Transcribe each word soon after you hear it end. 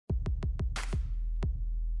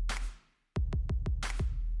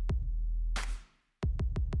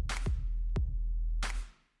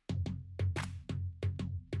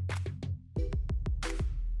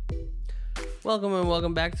Welcome and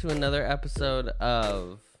welcome back to another episode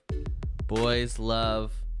of Boys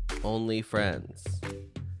Love Only Friends.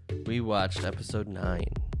 We watched episode 9.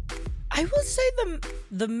 I will say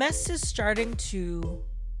the mess is starting to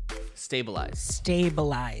Stabilize.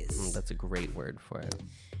 That's a great word for it.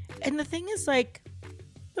 And the thing is, like,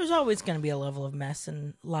 there's always going to be a level of mess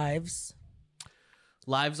in lives.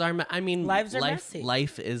 Lives are messy.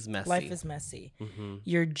 Life is messy. Life is messy. Mm-hmm.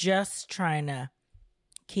 You're just trying to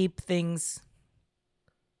keep things.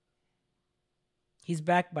 He's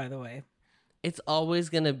back, by the way. It's always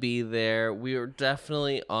going to be there. We are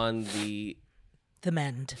definitely on the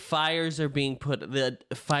mend. Fires are being put. The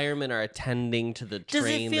firemen are attending to the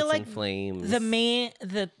train that's like in flames.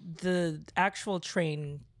 The actual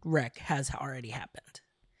train wreck has already happened?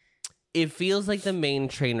 It feels like the main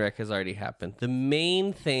train wreck has already happened. The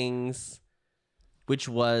main things, which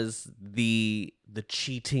was the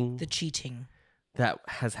cheating. The cheating. That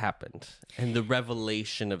has happened. And the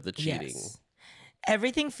revelation of the cheating. Yes.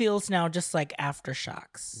 Everything feels now just like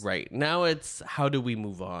aftershocks. Right. Now it's how do we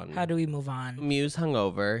move on? Mew's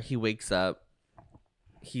hungover. He wakes up.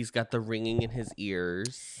 He's got the ringing in his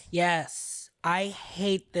ears. Yes. I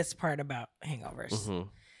hate this part about hangovers. Mm-hmm.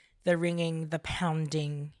 The ringing, the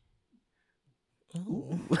pounding.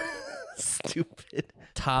 Ooh. Stupid.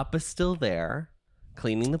 Top is still there,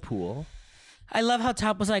 cleaning the pool. I love how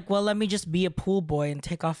Top was like, well, let me just be a pool boy and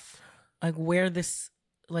take off, like, wear this,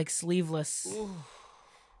 like, sleeveless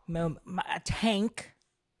tank.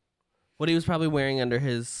 What he was probably wearing under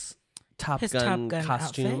his Top Gun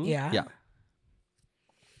costume. Outfit, yeah.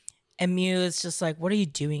 And Mew is just like, what are you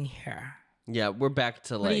doing here? Yeah, we're back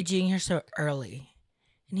to what are you doing here so early?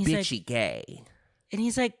 And he's bitchy like, gay. And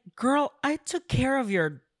he's like, girl, I took care of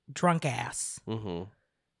your drunk ass. Mm-hmm.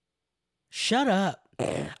 Shut up.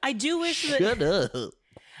 I do wish Shut up.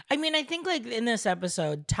 I mean, I think like in this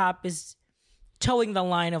episode, Top is towing the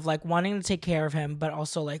line of like wanting to take care of him, but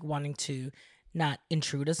also like wanting to not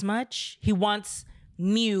intrude as much. He wants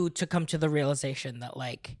Mew to come to the realization that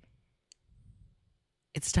like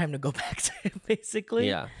it's time to go back to him, basically.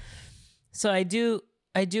 Yeah. So I do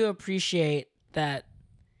appreciate that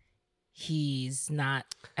he's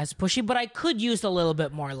not as pushy, but I could use a little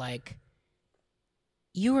bit more like,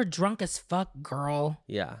 you were drunk as fuck, girl.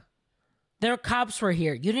 Yeah. Their cops were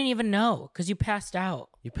here. You didn't even know because you passed out.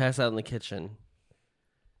 You passed out in the kitchen.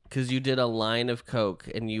 Because you did a line of coke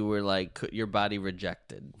and you were like, your body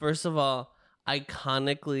rejected. First of all,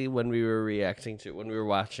 iconically, when we were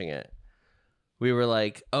watching it, we were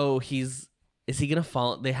like, oh, is he going to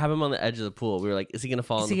fall? They have him on the edge of the pool. We were like, is he going to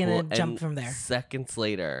fall in the pool? Is he going to jump from there? Seconds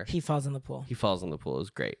later, he falls in the pool. It was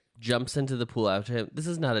great. Jumps into the pool after him. This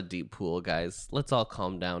is not a deep pool, guys. Let's all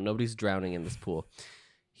calm down. Nobody's drowning in this pool.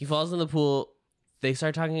 He falls in the pool. They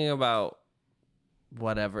start talking about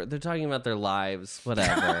whatever. They're talking about their lives,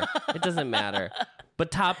 whatever. It doesn't matter.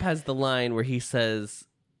 But Top has the line where he says,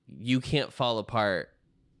 you can't fall apart.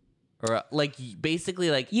 Or like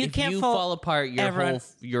basically like if you fall apart, everyone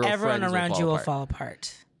around you will fall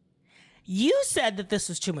apart. You said that this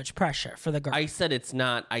was too much pressure for the girl. I said it's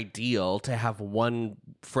not ideal to have one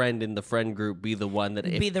friend in the friend group be the one that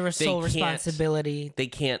be the sole responsibility. They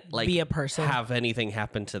can't like be a person, have anything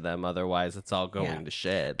happen to them. Otherwise, it's all going to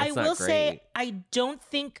shit. That's I will say I don't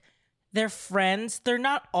think they're friends. They're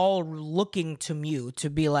not all looking to Mew to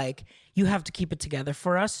be like, you have to keep it together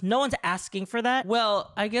for us. No one's asking for that.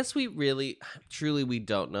 Well, I guess we we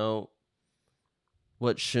don't know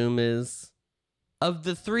what Shum is. Of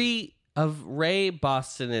the three, of Ray,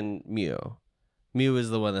 Boston, and Mew is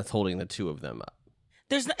the one that's holding the two of them up.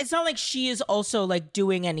 It's not like she is also like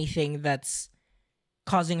doing anything that's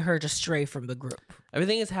causing her to stray from the group.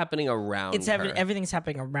 Everything is happening around her. Everything's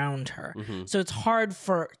happening around her. Mm-hmm. So it's hard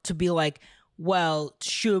to be like, well,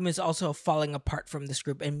 Shum is also falling apart from this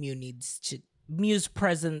group and Mew's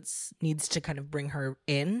presence needs to kind of bring her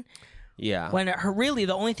in. Yeah. When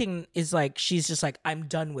the only thing is like, she's just like, I'm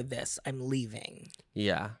done with this. I'm leaving.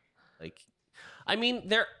 Yeah. Like, I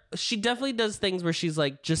mean, she definitely does things where she's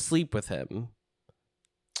like, just sleep with him.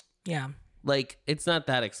 Yeah. Like, it's not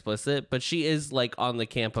that explicit, but she is like on the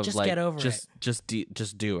camp of just like, get over it. Just do it.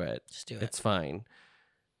 Just do it. It's fine.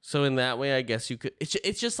 So in that way, I guess you could.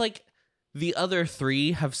 It's just like the other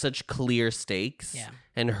three have such clear stakes,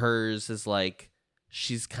 and hers is like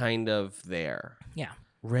she's kind of there. Yeah.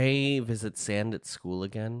 Ray visits Sand at school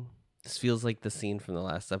again. This feels like the scene from the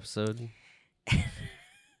last episode.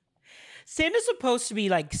 Sand is supposed to be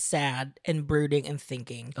like sad and brooding and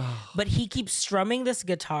thinking, but he keeps strumming this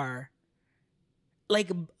guitar, like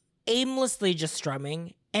aimlessly just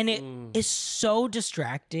strumming, and it is so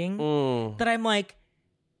distracting that I'm like,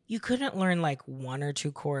 you couldn't learn like one or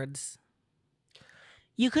two chords.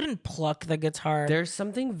 You couldn't pluck the guitar. There's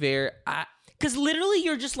something very... Because literally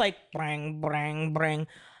you're just like, brang, brang, brang.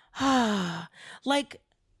 Like,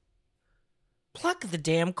 pluck the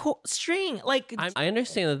damn string. Like, I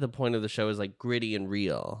understand that the point of the show is like gritty and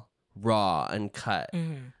real, raw and cut.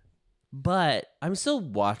 But I'm still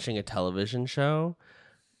watching a television show,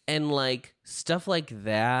 and like stuff like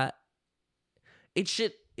that, it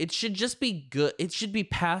should just be good. It should be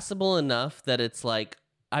passable enough that it's like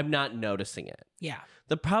I'm not noticing it. Yeah.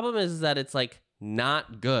 The problem is that it's like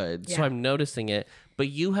not good, so I'm noticing it. But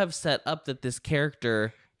you have set up that this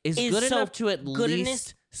character is good enough to at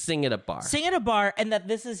least sing at a bar. Sing at a bar, and that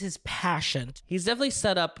this is his passion. He's definitely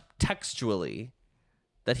set up textually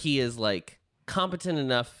that he is like competent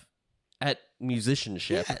enough at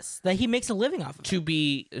musicianship. Yes, that he makes a living off of to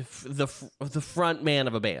be the front man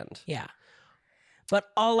of a band. Yeah. But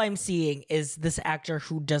all I'm seeing is this actor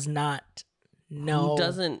who does not know.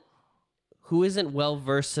 Who isn't well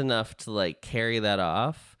versed enough to like carry that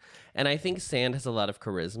off. And I think Sand has a lot of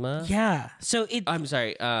charisma. Yeah. So I'm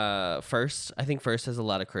sorry, First. I think First has a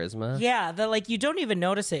lot of charisma. Yeah, that like you don't even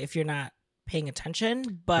notice it if you're not paying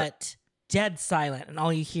attention, but dead silent, and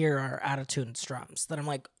all you hear are out-of-tune strums. That I'm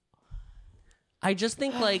like, I just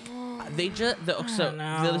think like the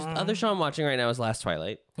other show I'm watching right now is Last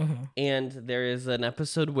Twilight, and there is an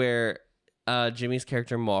episode where Jimmy's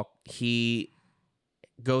character Malk, he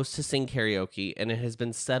goes to sing karaoke, and it has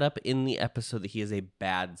been set up in the episode that he is a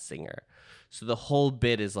bad singer. So the whole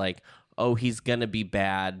bit is like, oh, he's gonna be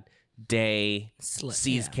bad.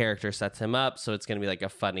 C's character sets him up, so it's gonna be like a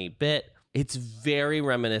funny bit. It's very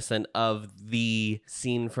reminiscent of the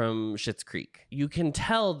scene from Schitt's Creek. You can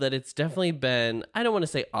tell that it's definitely been, I don't want to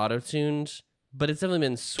say auto-tuned, but it's definitely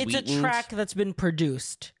been sweetened. It's a track that's been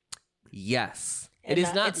produced. Yes. It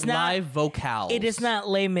is not live vocals. It is not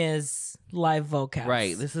Les Mis live vocals.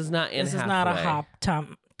 Right. This is not Anne This Hathaway. is not a Hop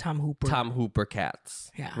Tom Hooper. Tom Hooper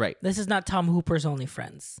cats. Yeah. Right. This is not Tom Hooper's Only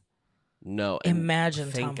Friends. No.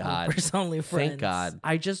 Imagine Tom Hooper's Only Friends. Thank God.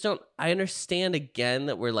 I just don't, I understand again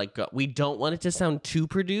that we're like, we don't want it to sound too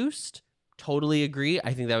produced. Totally agree.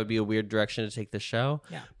 I think that would be a weird direction to take the show.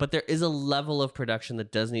 Yeah. But there is a level of production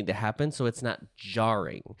that does need to happen, so it's not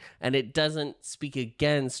jarring. And it doesn't speak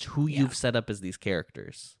against who you've set up as these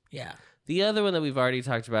characters. Yeah. The other one that we've already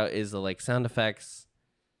talked about is the like sound effects.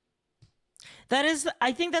 That is,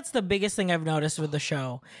 I think that's the biggest thing I've noticed with the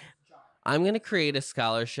show. I'm going to create a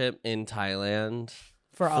scholarship in Thailand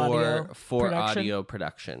for audio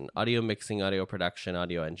production, audio mixing, audio production,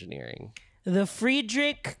 audio engineering. The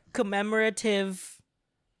Friedrich Commemorative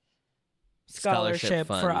Scholarship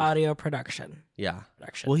Fund. for Audio Production. Yeah.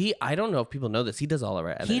 Well, I don't know if people know this. He does all of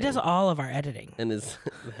our editing. He does all of our editing. And his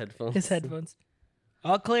headphones. His headphones.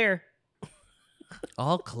 All clear.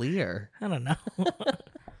 All clear. I don't know.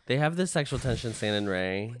 They have this sexual tension, San and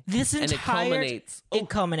Ray. This entire... It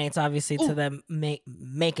culminates, obviously, to them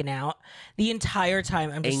making out. The entire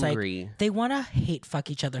time, I'm just angry. Like, they want to hate fuck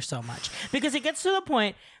each other so much. Because it gets to the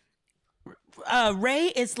point... Ray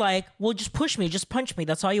is like, well, just push me, just punch me.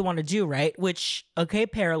 That's all you want to do, right? Which, okay,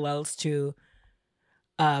 parallels to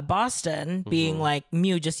Boston being like,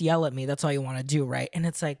 Mew, just yell at me. That's all you want to do, right? And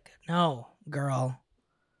it's like, no, girl.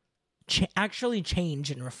 Actually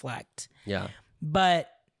change and reflect. Yeah.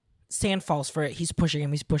 But Sand falls for it. He's pushing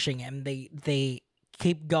him. They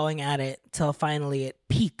keep going at it till finally it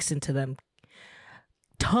peaks into them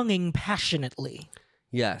tonguing passionately.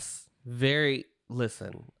 Yes.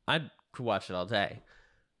 Listen, I could watch it all day.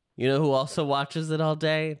 You know who also watches it all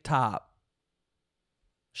day? Top.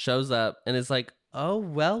 Shows up and is like, oh,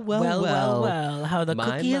 well. How the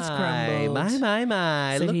cookie has crumbled.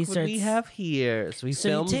 My. So look what we have here. So he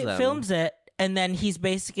films it, and then he's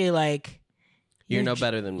basically like, You're no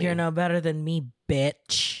better than me. You're no better than me,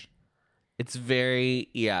 bitch. It's very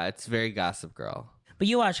Gossip Girl. But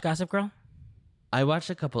you watch Gossip Girl? I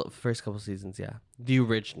watched first couple seasons, yeah. The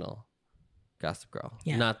original Gossip Girl.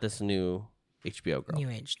 Yeah. Not this new HBO girl. New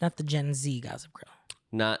age. Not the Gen Z Gossip Girl.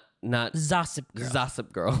 Not Zossip Girl.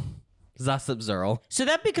 Zossip Girl. Zossip Zerl. So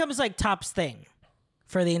that becomes like Top's thing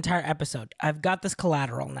for the entire episode. I've got this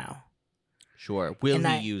collateral now. Sure. Will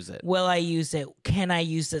he use it? Will I use it? Can I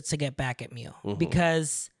use it to get back at Mew? Mm-hmm.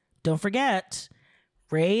 Because don't forget,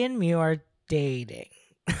 Ray and Mew are dating.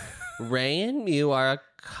 Ray and Mew are a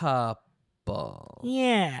couple.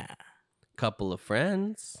 Yeah. Couple of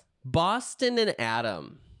friends. Boston and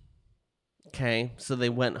Adam. Okay, so they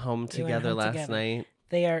went home together last night.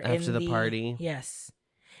 They are after the party. Yes.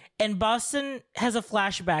 And Boston has a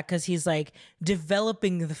flashback because he's like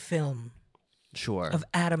developing the film. Sure. Of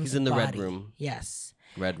Adam's He's in the body. red room. Yes.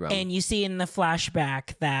 Red room. And you see in the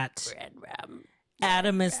flashback that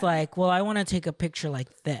Adam is like, well, I want to take a picture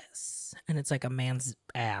like this. And it's like a man's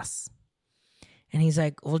ass. And he's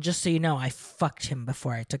like, well, just so you know, I fucked him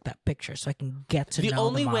before I took that picture so I can get to know the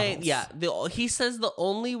only way, models. he says the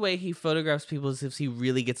only way he photographs people is if he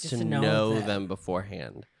really gets to know them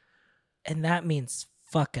beforehand. And that means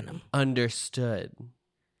fucking them. Understood.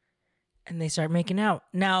 And they start making out.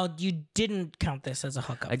 Now, you didn't count this as a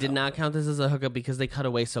hookup. I did not count this as a hookup because they cut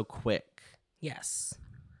away so quick. Yes.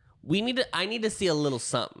 I need to see a little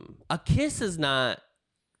something. A kiss is not...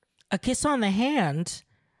 A kiss on the hand.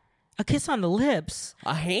 A kiss on the lips.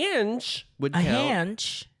 A hand would count. A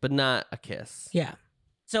hand. But not a kiss. Yeah.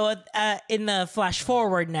 So in the flash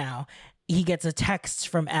forward now, he gets a text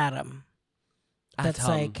from Adam. That's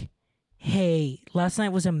like, hey, last night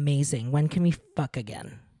was amazing. When can we fuck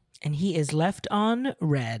again? And he is left on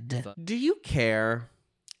red. Do you care?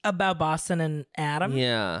 About Boston and Adam?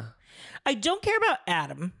 Yeah. I don't care about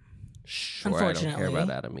Adam. Sure, I don't care about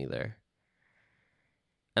Adam either.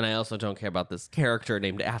 And I also don't care about this character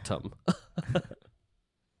named Atom.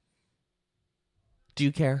 Do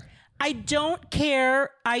you care? I don't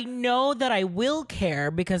care. I know that I will care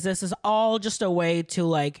because this is all just a way to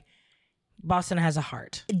like, Boston has a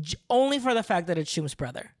heart. Only for the fact that it's Shum's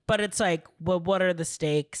brother. But it's like, well, what are the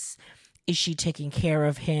stakes? Is she taking care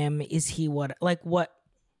of him? Is he what? Like what?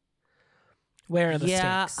 Where are the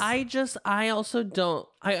stakes? I also don't.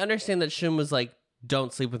 I understand that Shum was like,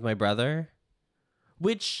 don't sleep with my brother.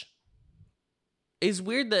 Which is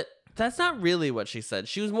weird that that's not really what she said.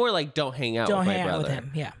 She was more like, don't hang out with my brother. Don't hang out with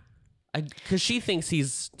him, yeah. Because she thinks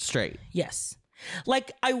he's straight. Yes.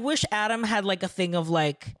 Like, I wish Adam had like a thing of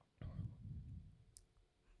like,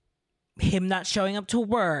 him not showing up to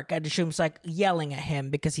work and Shum's like yelling at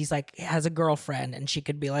him because he's like has a girlfriend and she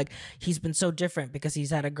could be like he's been so different because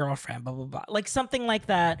he's had a girlfriend, blah blah blah, like something like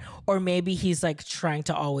that. Or maybe he's like trying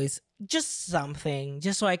to always just something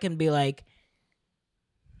just so I can be like,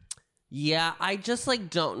 yeah, I just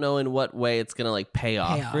like don't know in what way it's gonna like pay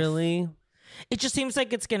off. Really, it just seems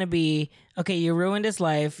like it's gonna be okay, you ruined his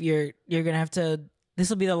life, you're gonna have to, this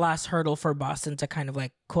will be the last hurdle for Boston to kind of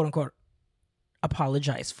like quote unquote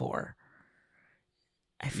apologize for.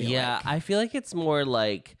 I feel like it's more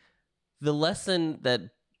like the lesson that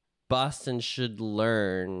Boston should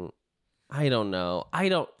learn. I don't know.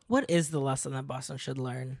 What is the lesson that Boston should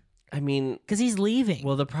learn? I mean, because he's leaving.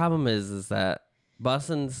 Well, the problem is that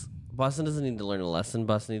Boston doesn't need to learn a lesson.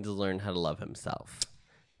 Boston needs to learn how to love himself.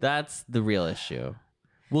 That's the real issue.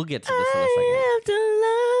 We'll get to this in a second. I have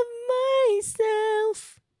to love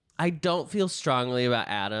myself. I don't feel strongly about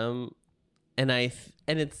Adam. And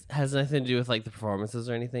it has nothing to do with like the performances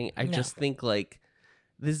or anything. I just think like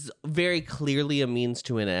this is very clearly a means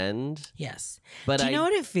to an end. Yes. But do you know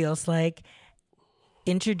what it feels like?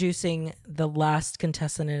 Introducing the last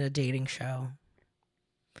contestant in a dating show.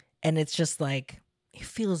 And it's just like, it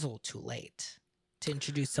feels a little too late to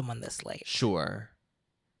introduce someone this late. Sure.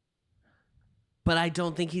 But I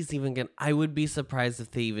don't think he's even going to, I would be surprised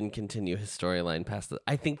if they even continue his storyline past this.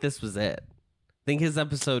 I think this was it. I think his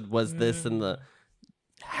episode was this in the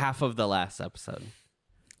half of the last episode.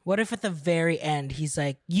 What if at the very end he's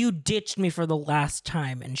like, you ditched me for the last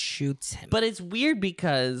time and shoots him? But it's weird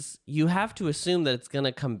because you have to assume that it's going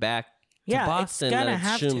to come back to Boston, that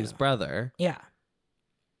it's Shum's brother. Yeah.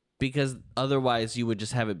 Because otherwise you would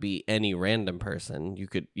just have it be any random person.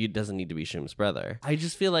 It doesn't need to be Shum's brother. I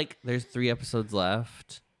just feel like there's 3 episodes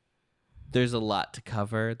left. There's a lot to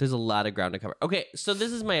cover. There's a lot of ground to cover. Okay, so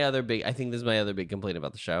this is my other big complaint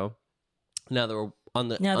about the show. Now that we're on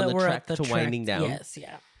the track to winding down. Yes,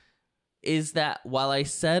 yeah. Is that while I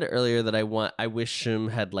said earlier that I wish Shum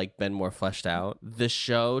had like been more fleshed out, the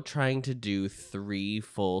show trying to do 3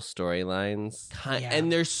 full storylines, and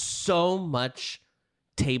there's so much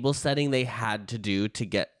table setting they had to do to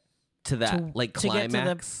get to that climax, to get to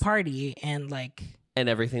the party and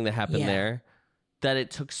everything that happened there. That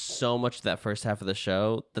it took so much of that first half of the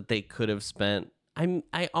show that they could have spent.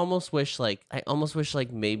 I almost wish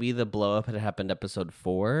maybe the blow up had happened episode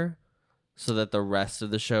 4, so that the rest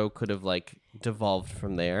of the show could have like devolved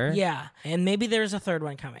from there. Yeah, and maybe there's a 3rd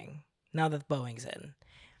one coming now that Boeing's in.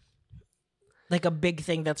 Like a big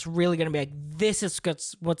thing that's really gonna be like, this is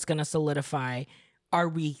what's gonna solidify. Are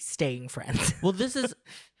we staying friends? Well, this is,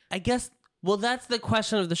 I guess. Well, that's the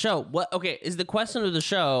question of the show. Is the question of the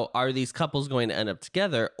show, are these couples going to end up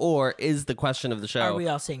together? Or is the question of the show, are we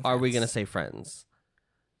all staying friends? Are we going to stay friends?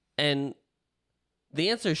 And the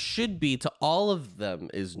answer should be to all of them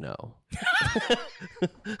is no.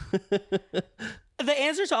 The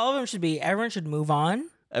answer to all of them should be everyone should move on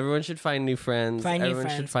Everyone should find new friends. Find new Everyone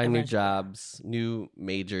should friends. find Everyone new should- jobs, new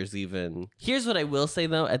majors even. Here's what I will say,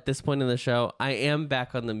 though. At this point in the show, I am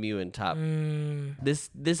back on the Mew and Top. This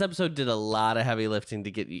episode did a lot of heavy lifting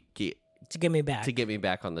to get me back. to get me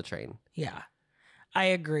back on the train. Yeah. I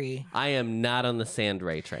agree. I am not on the Sand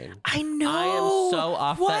Ray train. I know. I am so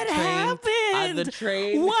off what that train. Happened? The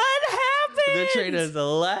train. What happened? The train has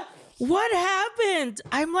left. What happened?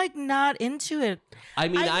 I'm like not into it. I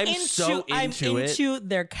mean, I'm so into it. I'm into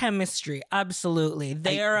their chemistry. Absolutely.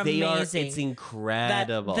 They are amazing. It's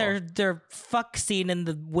incredible. Their fuck scene in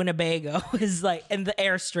the Winnebago is like in the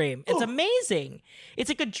Airstream. It's amazing. It's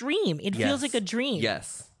like a dream. It feels like a dream.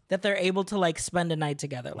 Yes. That they're able to like spend a night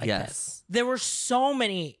together like this. There were so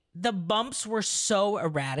many. The bumps were so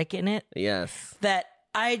erratic in it. Yes. That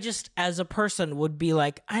I just, as a person, would be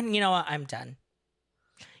like, you know what? I'm done.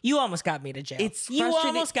 You almost got me to jail. You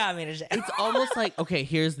almost got me to jail. It's almost like, okay,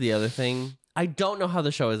 here's the other thing. I don't know how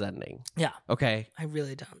the show is ending. Yeah. Okay. I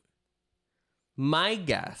really don't. My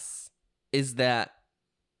guess is that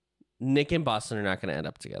Nick and Boston are not going to end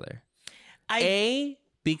up together.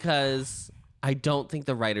 Because I don't think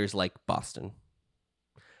the writers like Boston.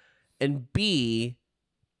 And B,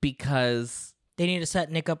 because they need to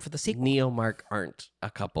set Nick up for the sequel. Neo Mark aren't a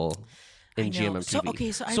couple in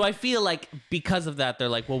GMMTV. So I feel like because of that, they're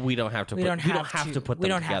like, well, we don't have to put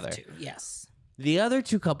them together. Yes. The other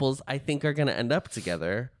two couples, I think, are going to end up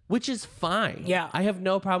together, which is fine. Yeah. I have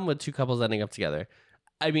no problem with two couples ending up together.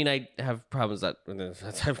 I mean, I have problems that...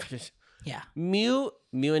 Yeah. Mew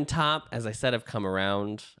and Top, as I said, have come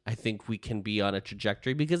around. I think we can be on a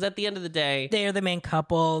trajectory because at the end of the day... They are the main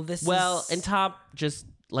couple. And Top just...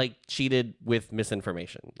 like cheated with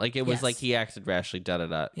misinformation. Like it was like he acted rashly,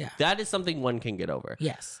 da-da-da. Yeah. That is something one can get over.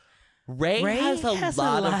 Yes. Ray has a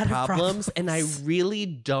lot of problems, and I really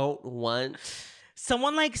don't want...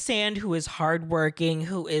 Someone like Sand who is hardworking,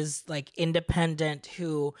 who is like independent,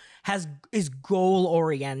 who is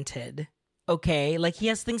goal-oriented. Okay? Like he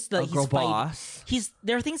has things that he's fighting.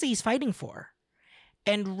 There are things that he's fighting for.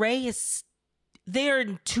 And Ray is... They are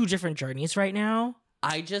in two different journeys right now.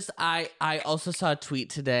 I also saw a tweet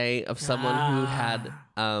today of someone who had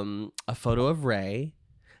a photo of Ray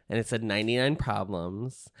and it said 99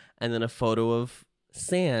 problems and then a photo of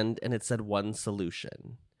Sand and it said one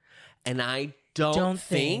solution. And I don't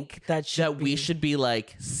think that we should be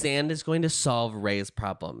like, Sand is going to solve Ray's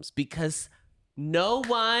problems because no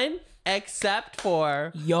one except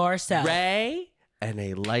for yourself, Ray, and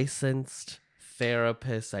a licensed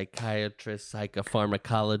therapist, psychiatrist,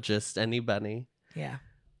 psychopharmacologist, anybody. Yeah.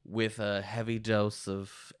 With a heavy dose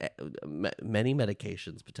of many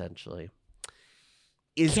medications, potentially,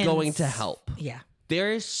 is going to help. Yeah.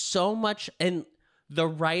 There is so much, and the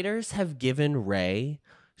writers have given Ray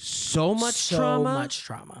so much trauma.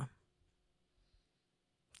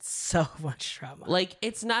 So much trauma. Like,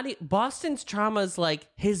 it's not... Boston's trauma is like,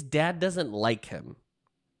 his dad doesn't like him.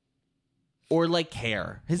 Or, like,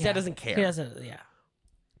 care. His dad doesn't care. He doesn't, yeah.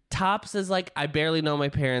 Tops is like, I barely know my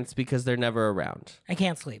parents because they're never around. I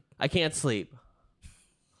can't sleep.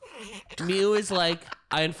 Mew is like,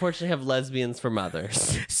 I unfortunately have lesbians for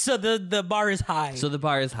mothers. So the bar is high.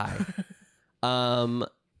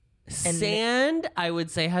 Sand, I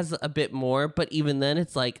would say, has a bit more, but even then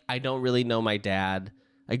it's like, I don't really know my dad.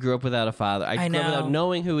 I grew up without a father. I grew up without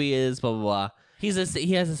knowing who he is, blah, blah, blah. He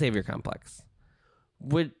has a savior complex.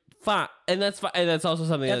 Fine, and that's fine. And that's also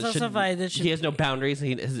something he has no boundaries.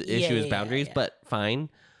 His issue is boundaries, but fine.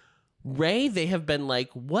 Ray, they have been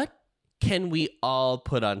like, what can we all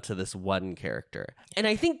put onto this one character? And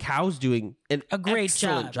I think Cow's doing a great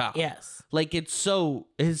job. Yes, like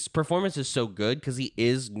his performance is so good because he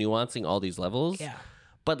is nuancing all these levels. Yeah,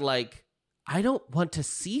 but like, I don't want to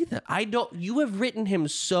see that. You have written him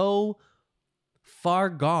so far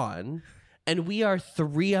gone. And we are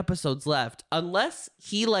 3 episodes left. Unless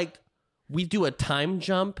we do a time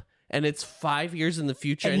jump and it's 5 years in the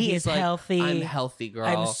future and he's like, healthy. I'm healthy, girl.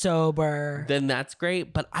 I'm sober. Then that's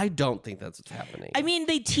great. But I don't think that's what's happening. I mean,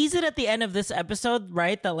 they tease it at the end of this episode,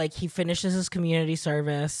 right? That like he finishes his community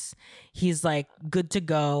service. He's like good to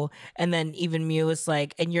go. And then even Mew is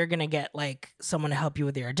like, and you're going to get like someone to help you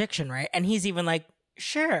with your addiction, right? And he's even like,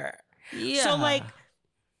 sure. Yeah. So like,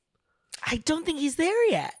 I don't think he's there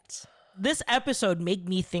yet. This episode made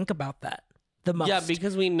me think about that the most. Yeah,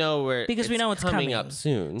 because we know it's coming up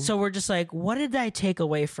soon. So we're just like, what did I take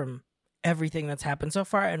away from everything that's happened so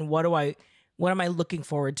far, and what am I looking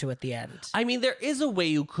forward to at the end? I mean, there is a way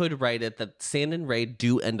you could write it that Sand and Ray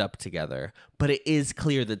do end up together, but it is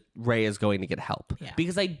clear that Ray is going to get help. Yeah.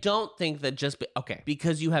 Because I don't think that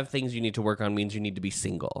because you have things you need to work on means you need to be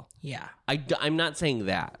single. Yeah. I'm not saying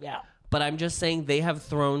that. Yeah. But I'm just saying they have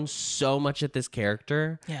thrown so much at this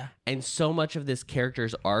character. Yeah. And so much of this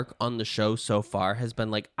character's arc on the show so far has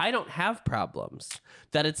been like, I don't have problems.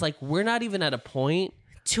 That it's like, we're not even at a point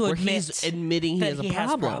To where admit he's admitting he has a has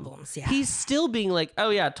problem. problems. Yeah. He's still being like, oh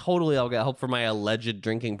yeah, totally, I'll get help for my alleged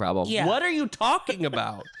drinking problem. Yeah. What are you talking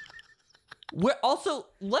about? We're also,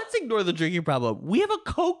 let's ignore the drinking problem. We have a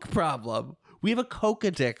coke problem. We have a coke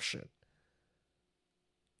addiction.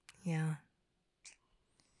 Yeah.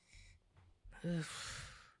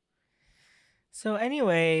 So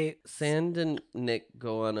anyway, Sand and Nick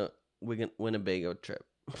go on a Winnebago trip.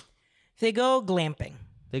 they go glamping.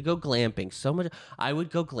 They go glamping so much. I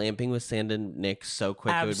would go glamping with Sand and Nick so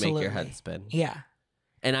quick it would make your head spin. Yeah.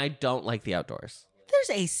 And I don't like the outdoors.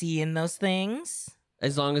 There's AC in those things.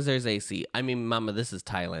 As long as there's AC. I mean, mama, this is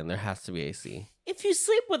Thailand. There has to be AC. If you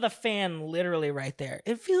sleep with a fan literally right there,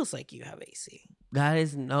 it feels like you have AC. That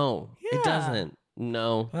is no. Yeah. It doesn't.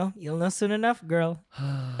 No. Well, you'll know soon enough, girl.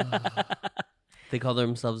 They call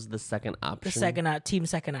themselves the second option. Team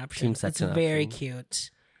second option. Team second It's very option.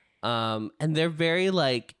 cute. And they're very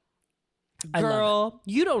like, I love girl,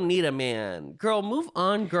 you don't need a man. Girl, move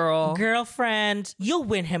on, girl. Girlfriend, you'll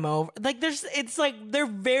win him over. Like it's like they're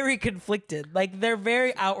very conflicted. Like they're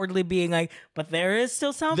very outwardly being like, but there is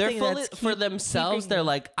still something. They're fully, that's for themselves, they're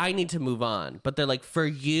like, I need to move on. But they're like, for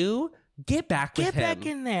you, get back with him. Get back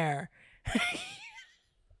in there.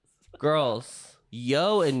 Girls,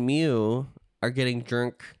 Yo and Mew are getting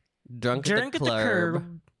drunk at the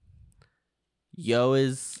club. Yo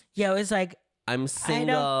is like, I'm I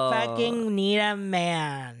single. don't fucking need a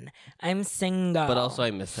man. I'm single. But also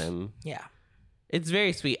I miss him. Yeah. It's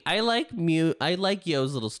very sweet. I like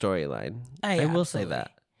Yo's little storyline. I will say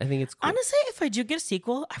that. I think it's cool. Honestly, if I do get a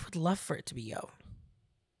sequel, I would love for it to be Yo.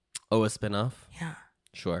 Oh, a spinoff? Yeah.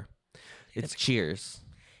 Sure. It's Cheers.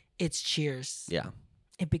 It's Cheers. Yeah.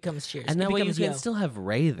 It becomes Cheers. And it that way you becomes can Yo. still have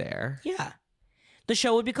Ray there. Yeah. The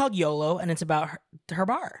show would be called YOLO, and it's about her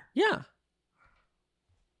bar. Yeah.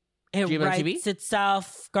 It GMM writes TV?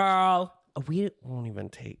 itself, girl. We won't even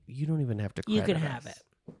take. You don't even have to. You credit can have us.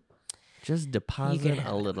 it. Just deposit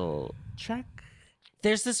have a little check.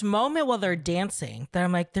 There's this moment while they're dancing that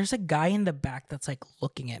I'm like, there's a guy in the back that's like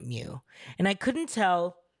looking at Mew. And I couldn't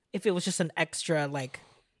tell if it was just an extra like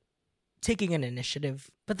taking an initiative.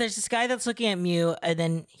 But there's this guy that's looking at Mew, and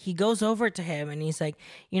then he goes over to him and he's like,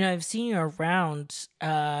 I've seen you around.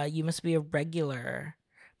 You must be a regular.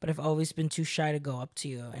 But I've always been too shy to go up to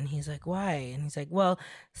you. And he's like, why? And he's like, well,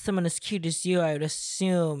 someone as cute as you, I would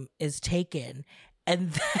assume, is taken.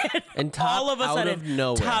 And then Top, all of a out sudden, of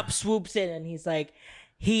nowhere. Top swoops in and he's like,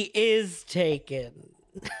 he is taken.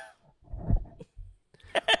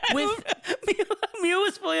 With Mew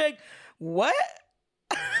was fully like, what?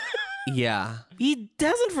 yeah, He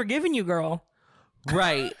hasn't forgiven you, girl.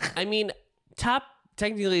 right. I mean, Top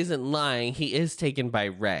technically isn't lying. He is taken by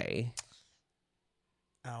Ray.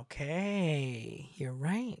 Okay, you're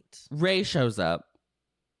right. Ray shows up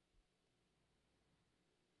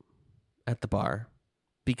at the bar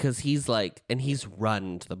because he's like, and he's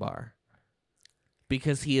run to the bar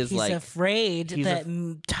because he is He's like afraid he's that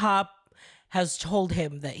Top has told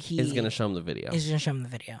him that he is going to show him the video. is going to show him the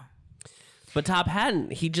video. But Top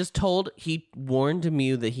hadn't. He warned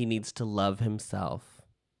Mew that he needs to love himself.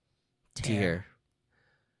 Tear.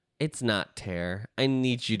 It's not tear. I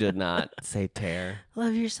need you to not say tear.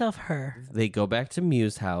 Love yourself, her. They go back to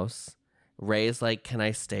Mew's house. Ray is like, can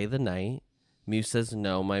I stay the night? Mew says,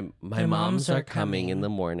 no, my moms are coming in the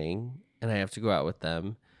morning and I have to go out with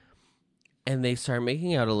them. And they start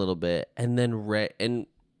making out a little bit. And then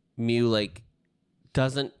Mew like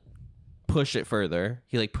doesn't push it further.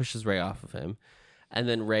 He like pushes Ray off of him. And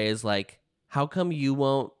then Ray is like, how come you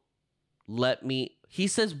won't let me? He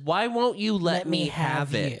says, why won't you let me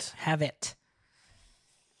have it? Have it.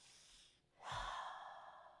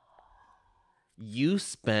 You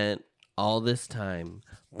spent all this time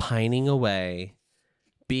pining away,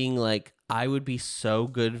 being like, I would be so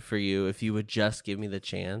good for you if you would just give me the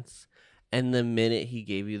chance. And the minute he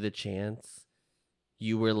gave you the chance,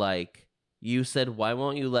 you were like, you said, why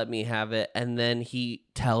won't you let me have it? And then he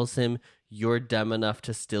tells him, you're dumb enough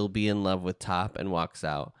to still be in love with Top, and walks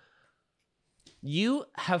out. You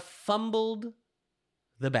have fumbled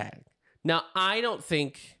the bag. Now, I don't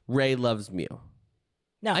think Ray loves Mew.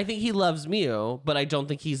 No. I think he loves Mew, but I don't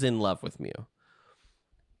think he's in love with Mew.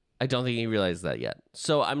 I don't think he realized that yet.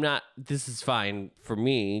 So I'm not, this is fine for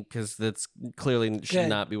me, because that's clearly should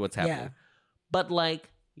not be what's happening. Yeah. But like,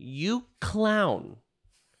 you clown,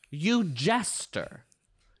 you jester,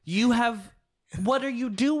 you have, what are you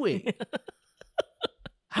doing?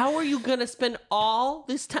 How are you going to spend all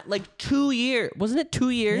this time, like 2 years? Wasn't it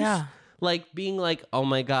 2 years? Yeah. like being like, oh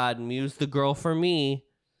my God, Mew's the girl for me.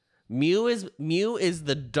 Mew is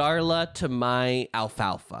the Darla to my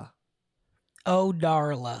alfalfa. Oh,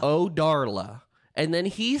 Darla. Oh, Darla. And then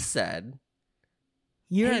he said,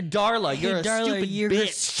 hey, Darla, you're a stupid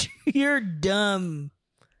bitch. You're dumb.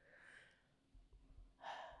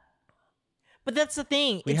 But that's the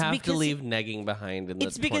thing. We have to leave negging behind in the 20th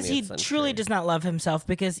It's because he century. truly does not love himself,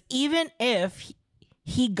 because even if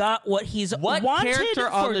he got what he's what wanted character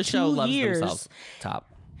for on the show 2 loves years, themselves?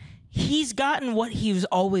 Top. He's gotten what he's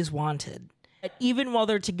always wanted. Even while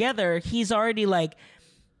they're together, he's already like,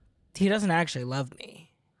 he doesn't actually love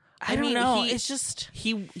me. I don't know. It's just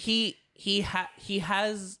he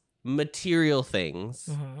has material things.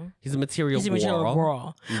 Mm-hmm. He's a material he's a material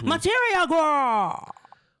girl. Mm-hmm. Material girl.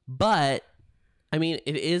 But I mean,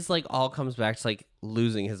 it is like all comes back to like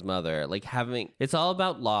losing his mother, like it's all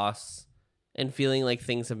about loss and feeling like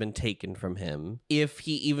things have been taken from him. If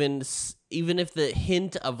he even if the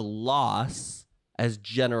hint of loss as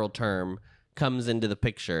general term comes into the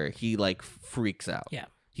picture, he like freaks out. Yeah.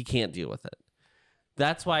 He can't deal with it.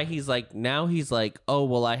 That's why he's like, oh,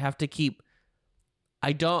 well, I have to keep.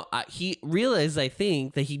 He realized, I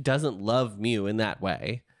think, that he doesn't love Mew in that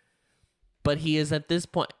way. But he is at this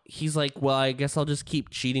point, he's like, well, I guess I'll just keep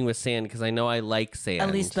cheating with Sand because I know I like Sand.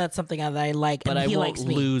 At least that's something that I like. But and I he won't likes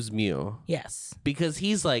me. lose Mew. Yes. Because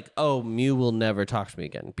he's like, oh, Mew will never talk to me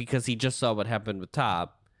again. Because he just saw what happened with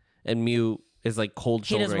Top. And Mew is like cold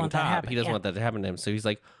shouldering Top. He doesn't want that to happen to him. So he's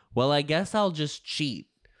like, well, I guess I'll just cheat.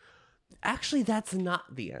 Actually, that's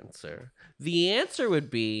not the answer. The answer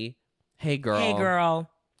would be, hey,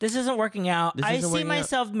 girl. This isn't working out. I see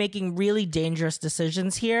myself making really dangerous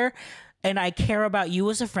decisions here. And I care about you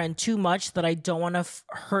as a friend too much that I don't want to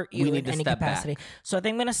hurt you in any capacity. So I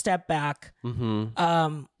think I'm going to step back.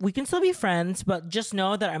 Mm-hmm. We can still be friends, but just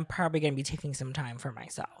know that I'm probably going to be taking some time for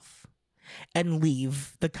myself and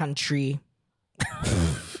leave the country.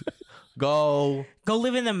 Go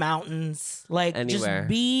live in the mountains. Like, anywhere. Just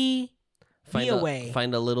be away.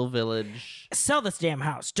 Find a little village. Sell this damn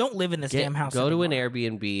house. Don't live in this damn house Go anymore. to an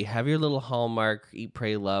Airbnb. Have your little Hallmark Eat,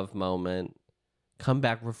 Pray, Love moment. Come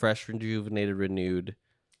back refreshed, rejuvenated, renewed.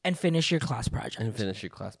 And finish your class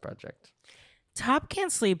project. Top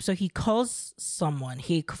can't sleep, so he calls someone.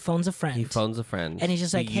 He phones a friend. And he's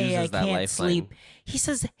just like, hey, I can't sleep. He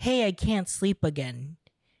says, hey, I can't sleep again.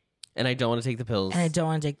 And I don't want to take the pills.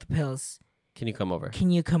 Can you come over?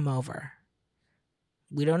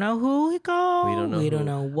 We We don't know who he called. We don't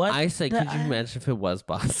know what. I said, could you imagine if it was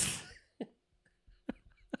Boss?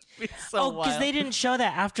 Because they didn't show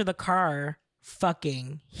that after the car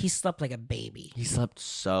fucking. He slept like a baby. He slept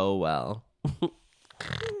so well.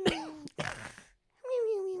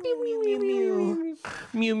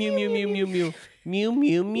 Mew, mew, mew, mew, mew, mew, mew. Mew,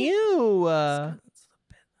 mew, mew.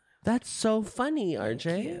 That's so funny,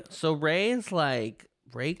 RJ. So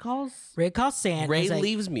Ray calls Sand. Ray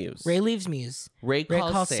leaves Muse. Ray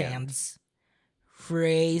calls Sands.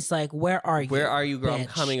 Ray's like, where are you? Where are you, girl? Bitch. I'm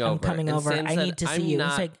coming over. I'm coming over. I need to see you.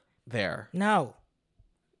 Not He's like, there. No.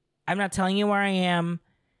 I'm not telling you where I am.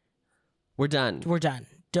 We're done.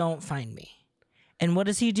 Don't find me. And what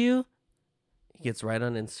does he do? He gets right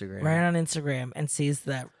on Instagram. And sees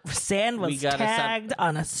that Sand was tagged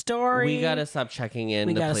on a story. We gotta stop checking in.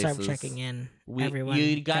 You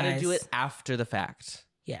gotta do it after the fact.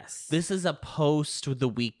 Yes. This is a post with the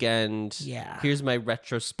weekend. Yeah. Here's my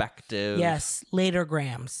retrospective. Yes. Later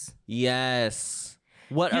grams. Yes.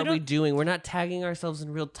 What are we doing? We're not tagging ourselves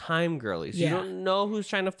in real time, girlies. Yeah. You don't know who's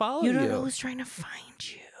trying to follow you. You don't know who's trying to find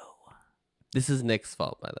you. This is Nick's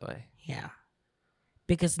fault, by the way. Yeah.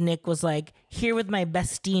 Because Nick was like, here with my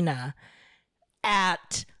bestina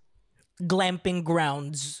at glamping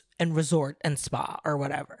grounds and resort and spa or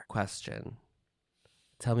whatever. Question.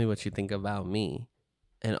 Tell me what you think about me.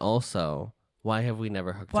 And also, why have we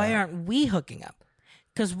never hooked up? Why aren't we hooking up?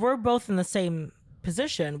 Because we're both in the same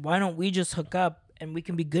position. Why don't we just hook up and we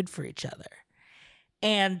can be good for each other?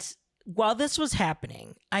 And while this was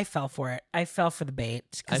happening, I fell for it. I fell for the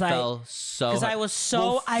bait. Because I was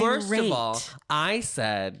so irate. First of all, I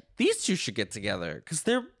said, these two should get together because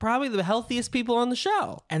they're probably the healthiest people on the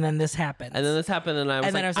show. And then this happened. And I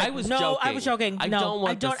was like, no, I was joking. I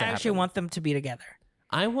don't actually want them to be together.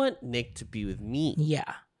 I want Nick to be with me. Yeah.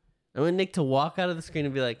 I want Nick to walk out of the screen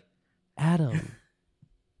and be like, Adam,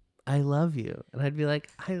 I love you. And I'd be like,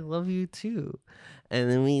 I love you too.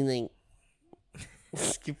 And then we like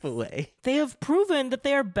skip away. They have proven that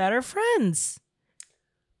they are better friends.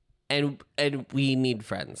 And we need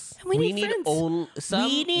friends. We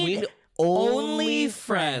need only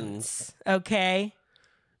friends. Okay.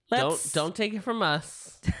 Don't take it from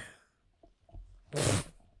us.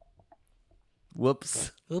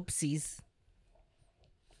 Whoops. Oopsies.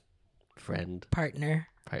 Friend. Partner.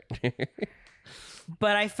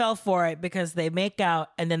 But I fell for it because they make out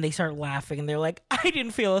and then they start laughing and they're like, I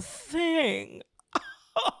didn't feel a thing.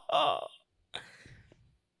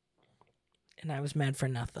 And I was mad for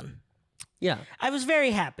nothing. Yeah. I was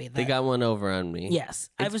very happy that they got one over on me. Yes.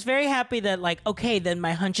 I was very happy that, like, okay, then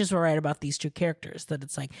my hunches were right about these two characters. That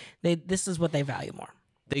it's like, this is what they value more.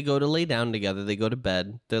 They go to lay down together. They go to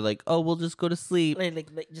bed. They're like, oh, we'll just go to sleep. Like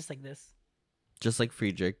just like this. Just like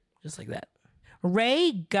Friedrich. Just like that.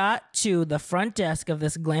 Ray got to the front desk of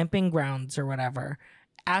this glamping grounds or whatever,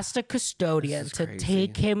 asked a custodian to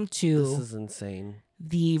take him to This is insane.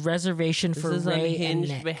 the reservation for This is Ray and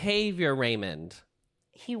unhinged Nick. behavior, Raymond.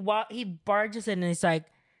 He barges in and he's like,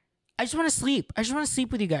 I just want to sleep. I just want to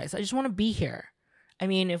sleep with you guys. I just want to be here. I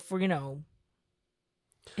mean, if we're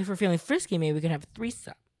feeling frisky, maybe we can have a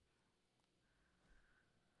threesome.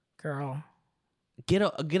 Girl. Get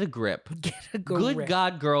a grip. Get a grip. Good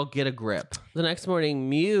God, girl, get a grip. The next morning,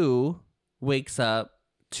 Mew wakes up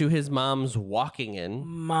to his mom's walking in.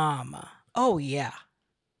 Mama. Oh, yeah.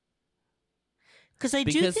 Because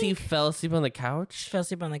he fell asleep on the couch. Fell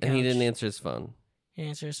asleep on the couch. And he didn't answer his phone. He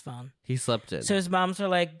answered his phone. He slept in. So his moms are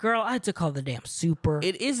like, girl, I had to call the damn super.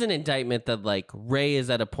 It is an indictment that, like, Ray is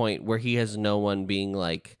at a point where he has no one being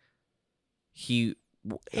like,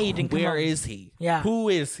 where is he? Yeah. Who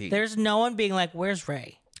is he? There's no one being like, where's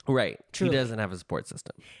Ray? Right. Truly. He doesn't have a support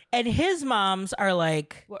system. And his moms are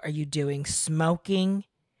like, what are you doing? Smoking?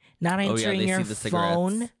 Not answering your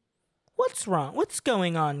phone? What's wrong? What's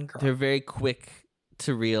going on, girl? They're very quick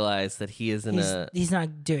to realize that he is he's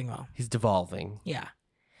not doing well. He's devolving. Yeah.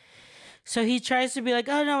 So he tries to be like,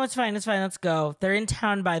 oh, no, it's fine. It's fine. Let's go. They're in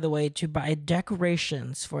town, by the way, to buy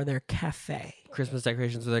decorations for their cafe. Christmas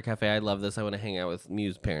decorations for their cafe. I love this. I want to hang out with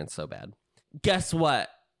Mew's parents so bad. Guess what?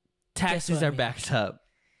 Taxis are backed up.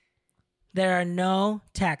 There are no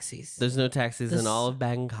taxis. There's no taxis in all of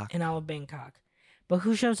Bangkok. In all of Bangkok. But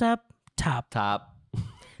who shows up? Top. Top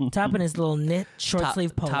in his little knit short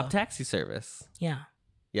sleeve polo. Top taxi service. Yeah.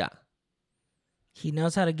 Yeah. He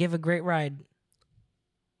knows how to give a great ride.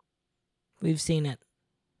 We've seen it.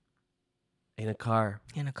 In a car.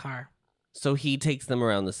 So he takes them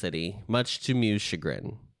around the city, much to Mew's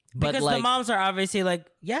chagrin. But because the moms are obviously like,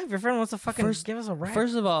 yeah, if your friend wants to fucking give us a ride.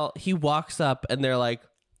 First of all, he walks up and they're like,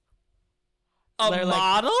 They're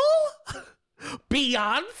model?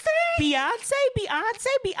 Beyonce? Beyonce?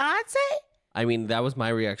 I mean, that was my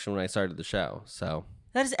reaction when I started the show, so.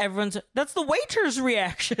 That's the waiter's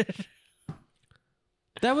reaction.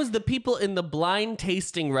 That was the people in the blind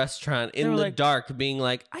tasting restaurant in the dark being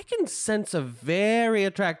like, I can sense a very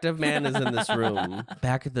attractive man is in this room.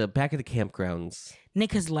 Back at the campgrounds.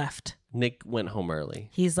 Nick has left. Nick went home early.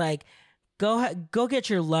 He's like, go get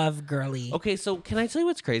your love, girly. Okay, so can I tell you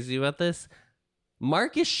what's crazy about this?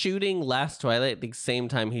 Mark is shooting Last Twilight at the same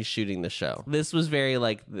time he's shooting the show. This was very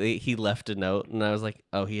like, he left a note, and I was like,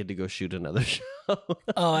 oh, he had to go shoot another show.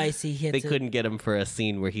 Oh, I see. They couldn't get him for a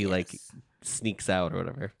scene where he like sneaks out or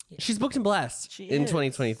whatever. Yeah. She's booked and blessed in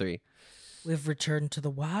 2023. We've returned to the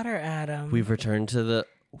water, Adam. We have returned to the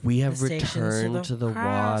water. We have returned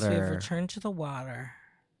to the water.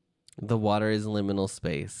 The water is liminal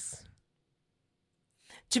space.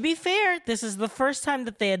 To be fair, this is the first time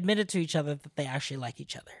that they admitted to each other that they actually like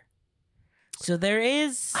each other. So there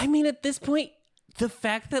is... I mean, at this point, the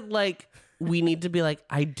fact that, like, we need to be like,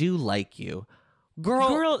 I do like you.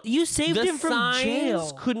 Girl, you saved him from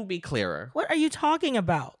jail. Couldn't be clearer. What are you talking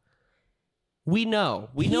about? We know.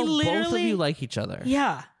 We know both of you like each other.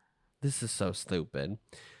 Yeah. This is so stupid.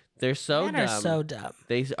 They're so Men dumb. are so dumb.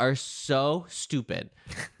 They are so stupid.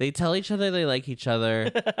 They tell each other they like each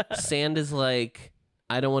other. Sand is like...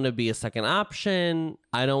 I don't want to be a second option.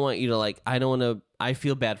 I don't want you to like, I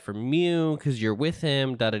feel bad for Mew because you're with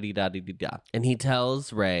him, da-da-dee-da-dee-da. And he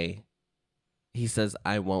tells Ray, he says,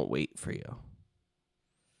 I won't wait for you.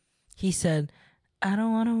 He said, I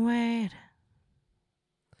don't want to wait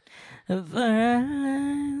for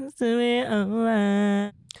us to be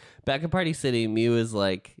alive. Back at Party City, Mew is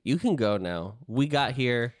like, you can go now. We got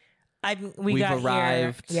here. We've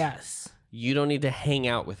arrived. Here. Yes. You don't need to hang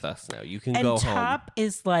out with us now. You can go home. And Top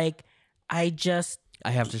is like, I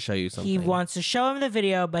have to show you something. He wants to show him the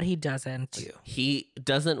video, but he doesn't. He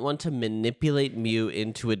doesn't want to manipulate Mew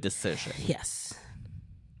into a decision. Yes.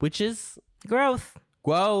 Which is... Growth.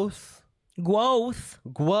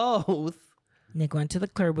 Nick went to the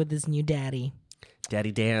club with his new daddy.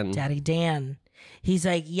 Daddy Dan. He's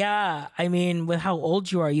like, yeah, I mean, with how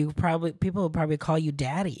old you are, people will probably call you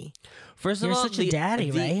daddy. First of You're all, such a daddy,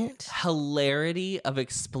 the right? hilarity of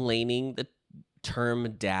explaining the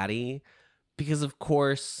term daddy because of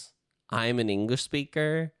course I'm an English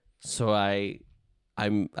speaker, so I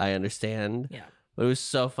understand. Yeah. But it was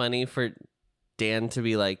so funny for Dan to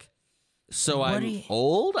be like, so What I'm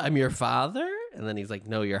old? I'm your father? And then he's like,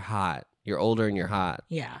 no, you're hot. You're older and you're hot.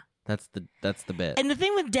 Yeah. That's the bit. And the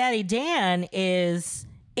thing with Daddy Dan is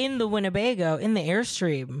in the Winnebago, in the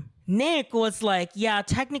Airstream, Nick was like, yeah,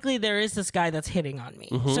 technically there is this guy that's hitting on me.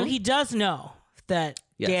 Mhm. So he does know that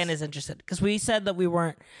Dan is interested. Because we said that we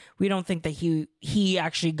don't think that he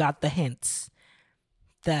actually got the hints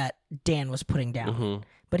that Dan was putting down. Mhm.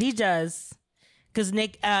 But he does. Because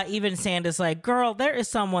Nick, even Sand is like, girl, there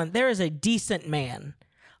is a decent man.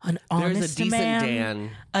 An honest There's a decent man.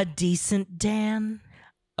 Dan. A decent Dan.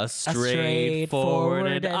 A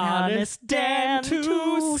straightforward and honest Dan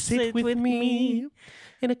to sit with me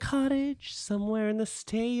in a cottage somewhere in the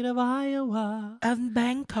state of Iowa. Of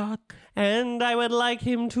Bangkok. And I would like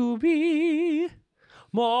him to be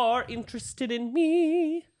more interested in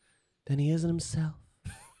me than he is in himself.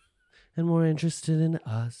 And more interested in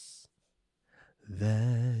us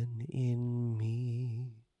than in me.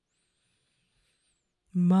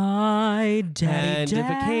 My daddy. And if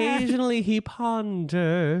occasionally he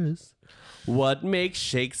ponders what makes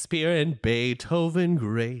Shakespeare and Beethoven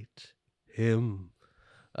great, him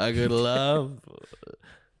I could love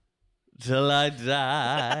till I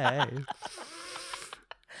die.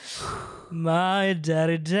 My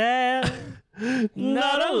daddy Dan.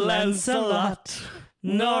 Not a Lancelot,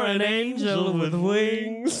 nor an angel with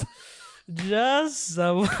wings. Just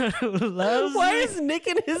someone who loves Why me is Nick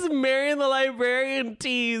and his Marion the Librarian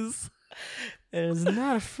tease? and is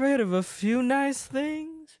not afraid of a few nice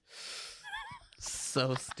things.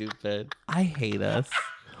 So stupid. I hate us.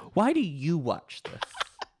 Why do you watch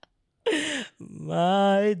this?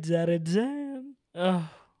 My daddy Dan. Oh.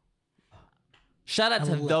 Shout out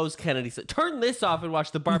to those Kennedy. Turn this off and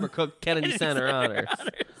watch the Barbara Cook Kennedy Center Honors.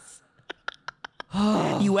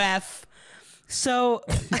 You F. So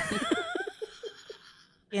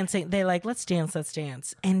and saying they like, let's dance.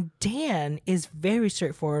 And Dan is very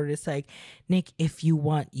straightforward. It's like, Nick, if you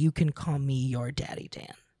want, you can call me your daddy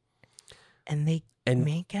Dan. And they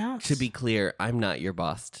make out. To be clear, I'm not your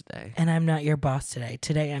boss today. And I'm not your boss today.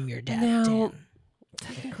 Today I'm your daddy Dan.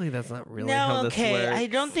 Technically, that's not really how this okay. works. I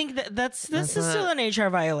don't think this is still an HR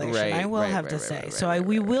violation. Right, I will right, have right, to right, say. right, So right,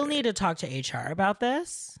 we right, will right. need to talk to HR about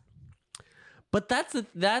this. But that's.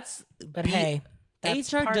 But hey,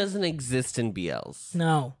 that's HR doesn't exist in BLs.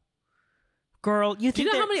 No. Girl, you Do think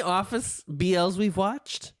you know how many Office BLs we've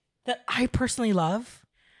watched? that I personally love?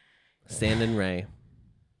 Sand and Ray.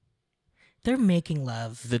 They're making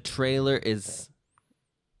love. The trailer is.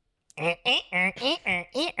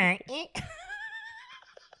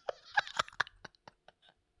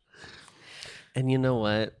 And you know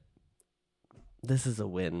what? This is a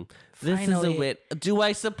win. This is a Finally. win. Do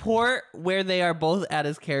I support where they are both at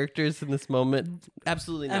as characters in this moment?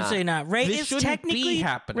 Absolutely not. Absolutely not. Ray This is shouldn't be technically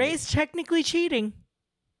happening. Ray's technically cheating.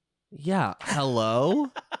 Yeah.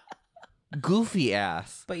 Hello? Goofy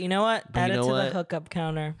ass. But you know what? But Add you it know to what? the hookup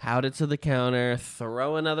counter. Out it to the counter.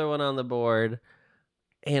 Throw another one on the board.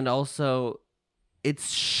 And also, it's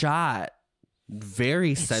shot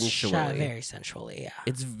very sensually. Shot very sensually, yeah.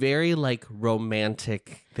 It's very like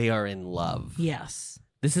romantic. They are in love. Yes.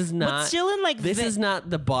 This is not. But still in like This is not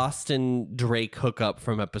the Boston Drake hookup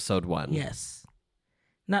from episode 1. Yes.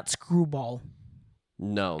 Not screwball.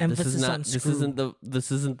 No, Emphasis this is on not. screw.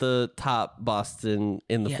 This isn't the top Boston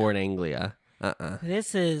in the Yeah. Fort Anglia.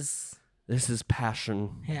 This is This is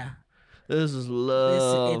passion. yeah. This is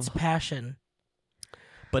love. It's passion.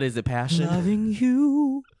 But is it passion? Loving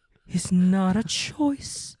you is not a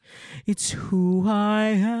choice. It's who I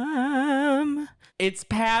am. It's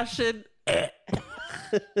passion.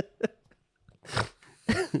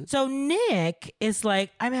 So Nick is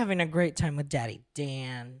like, I'm having a great time with Daddy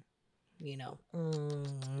Dan. You know.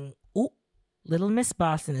 Ooh, little Miss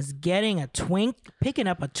Boston is getting a twink, picking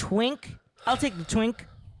up a twink. I'll take the twink.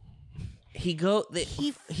 He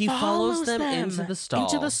follows follows them into the stall.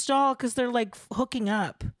 Into the stall because they're like hooking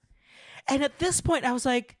up. And at this point, I was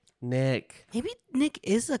like, Nick. maybe Nick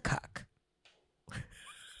is a cuck.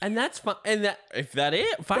 And that's fine. And if that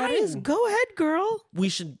is fine. That is, go ahead, girl. We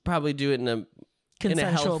should probably do it in a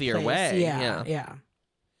Consensual healthier place. way. Yeah.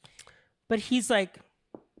 But he's like,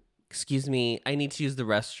 Excuse me, I need to use the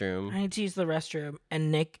restroom. I need to use the restroom. And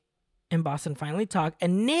Nick and Boston finally talk.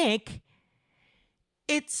 And Nick,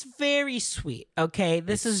 it's very sweet, okay?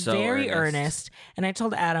 This is so very earnest. And I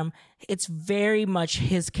told Adam, it's very much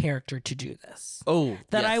his character to do this. Oh,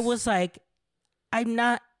 That yes. I was like,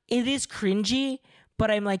 it is cringy, but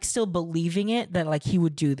I'm like still believing it that like he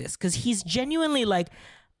would do this. Because he's genuinely like,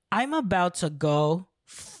 I'm about to go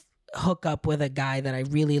hook up with a guy that I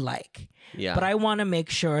really like. Yeah. But I want to make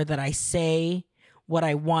sure that I say what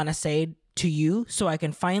I want to say to you so I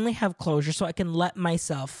can finally have closure, so I can let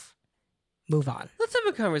myself move on. Let's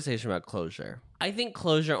have a conversation about closure. I think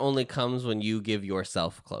closure only comes when you give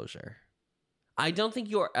yourself closure. I don't think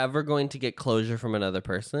you're ever going to get closure from another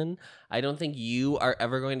person. I don't think you are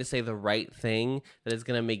ever going to say the right thing that is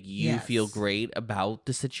going to make you feel great about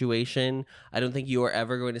the situation. I don't think you are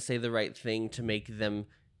ever going to say the right thing to make them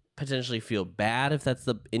potentially feel bad if that's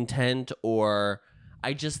the intent. Or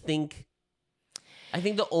I think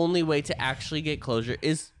the only way to actually get closure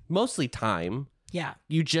is mostly time. Yeah.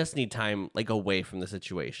 You just need time, like, away from the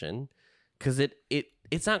situation, because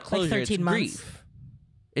it's not closure, like 13 it's months. grief.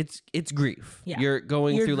 It's grief. Yeah. You're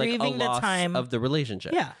going through like a grieving the loss time. of the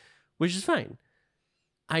relationship. Yeah. Which is fine.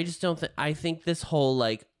 I just don't think, I think this whole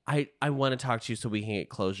like, I want to talk to you so we can get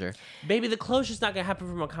closure. Maybe the closure's not going to happen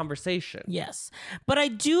from a conversation. Yes. But I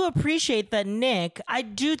do appreciate that Nick, I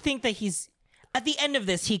do think that he's, at the end of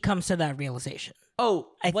this, he comes to that realization. Oh,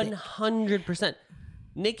 I think. 100%.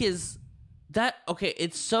 Nick is that, okay,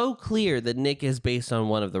 it's so clear that Nick is based on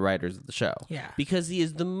one of the writers of the show. Yeah. Because he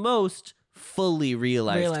is the most fully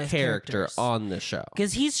realized character characters. on the show.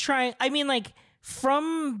 Because he's trying, I mean, like,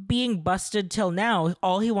 from being busted till now,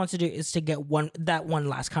 all he wants to do is to get that one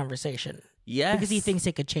last conversation. Yes. Because he thinks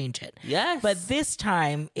it could change it. Yes. But this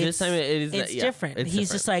time, it's different. It's He's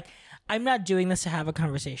different. just like, I'm not doing this to have a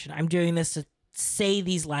conversation. I'm doing this to say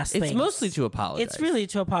these last things. It's mostly to apologize. It's really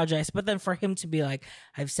to apologize. But then for him to be like,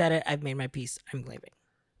 I've said it, I've made my peace, I'm leaving.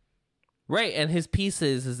 Right, and his piece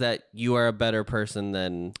is that you are a better person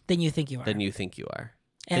than you think you are. Than you think you are.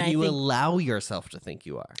 And that you allow yourself to think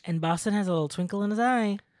you are. And Boston has a little twinkle in his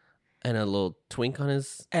eye. And a little twink on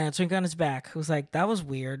his... And a twink on his back. Who's like, that was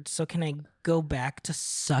weird. So can I go back to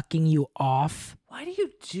sucking you off? Why do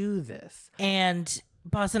you do this? And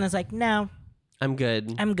Boston is like, no. I'm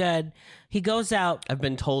good. I'm good. He goes out. I've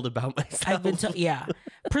been told about myself. Yeah.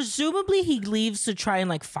 Presumably he leaves to try and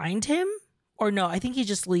like find him. Or no, I think he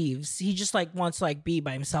just leaves. He just like wants to like be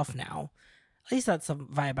by himself now. At least that's the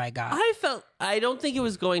vibe I got. I don't think it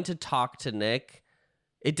was going to talk to Nick.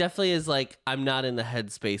 It definitely is like, I'm not in the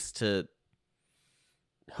headspace to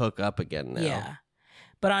hook up again now. Yeah.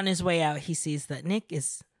 But on his way out, he sees that Nick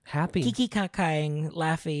is happy, kiki-kakaing,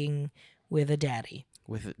 laughing with a daddy.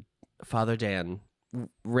 With Father Dan.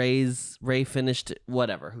 Ray finished,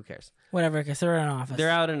 whatever, who cares? Whatever, because they're in an office.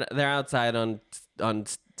 They're outside on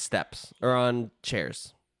steps or on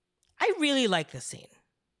chairs. I really like this scene.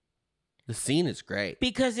 The scene is great.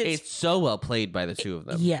 Because it's so well played by the two of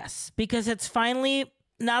them. Yes, because it's finally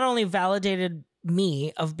not only validated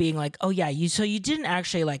me of being like, oh yeah, you didn't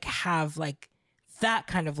actually like have like that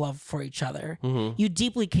kind of love for each other. Mm-hmm. You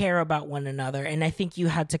deeply care about one another, and I think you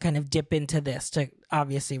had to kind of dip into this to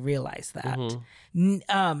obviously realize that.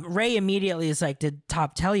 Mm-hmm. Ray immediately is like, did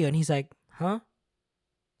Top tell you? And he's like, huh?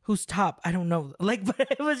 Who's Top? I don't know. Like, but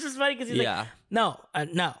it was just funny because he's like, no,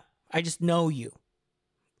 I just know you.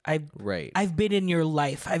 I've been in your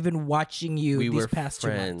life. I've been watching you these past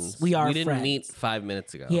friends. 2 months. We didn't friends. meet 5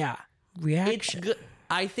 minutes ago. Yeah. Reaction. It's good.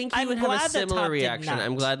 I think he would have a similar reaction.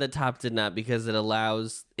 I'm glad that Top did not, because it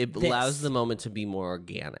allows the moment to be more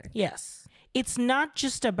organic. Yes. It's not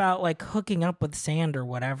just about like hooking up with Sand or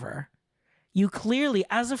whatever. You clearly,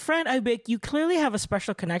 as a friend, you clearly have a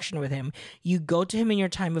special connection with him. You go to him in your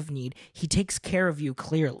time of need. He takes care of you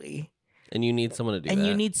clearly. And you need someone to do that. And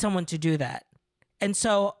you need someone to do that. And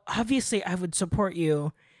so obviously I would support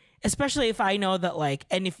you, especially if I know that like,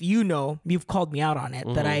 and if you know, you've called me out on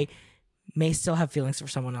it, that I may still have feelings for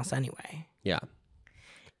someone else anyway. Yeah.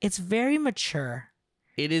 It's very mature.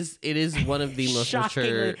 It is one of the most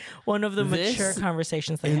mature. One of the mature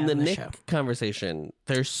conversations they have in the Nick show. conversation.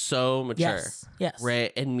 They're so mature. Yes.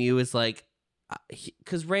 Ray and Mew is like,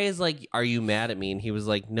 because Ray is like, "Are you mad at me?" And he was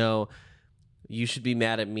like, "No, you should be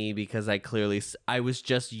mad at me because I was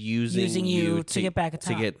just using you to get back at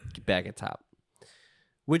Top. To get back at Top,"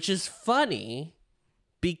 which is funny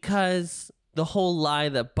because the whole lie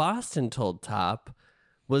that Boston told Top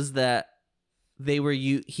was that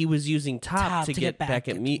he was using Top to get back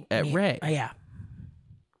at Ray. Yeah.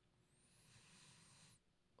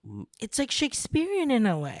 It's like Shakespearean in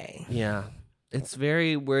a way. Yeah. It's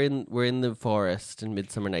very we're in the forest in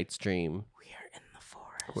Midsummer Night's Dream. We are in the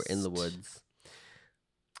forest. We're in the woods.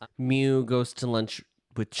 Mew goes to lunch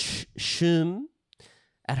with Shum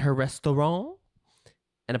at her restaurant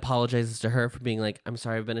and apologizes to her for being like, "I'm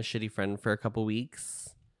sorry, I've been a shitty friend for a couple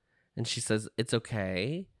weeks." And she says, "It's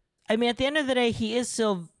okay." I mean, at the end of the day, he is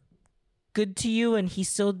still good to you, and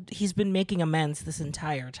he's been making amends this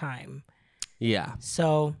entire time. Yeah.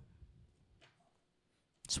 So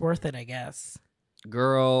it's worth it, I guess.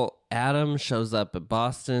 Girl, Adam shows up at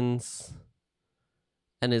Boston's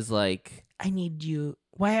and is like, I need you.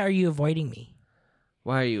 Why are you avoiding me?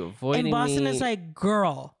 why are you avoiding me? And Boston is like,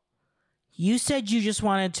 girl, you said you just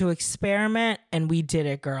wanted to experiment and we did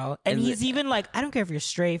it, girl. And he's even like, I don't care if you're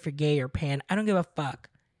straight, if you're gay or pan. I don't give a fuck.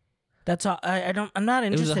 That's all. I'm not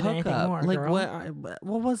interested in anything more, like, girl.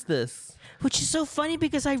 what was this? Which is so funny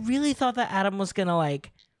because I really thought that Adam was going to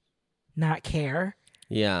like not care.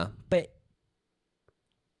 Yeah. But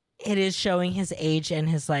it is showing his age and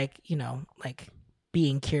his like, you know, like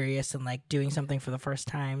being curious and like doing something for the first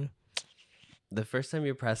time. The first time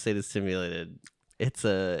your prostate is stimulated, it's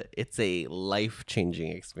a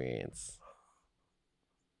life-changing experience.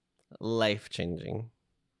 Life-changing.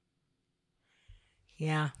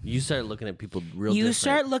 Yeah. You start looking at people real different. You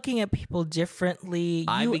start looking at people differently.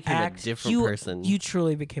 I became a different person. You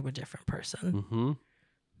truly became a different person.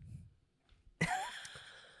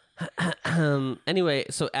 Mm-hmm. Anyway,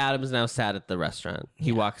 so Adam's now sat at the restaurant.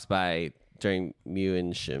 He walks by during Mew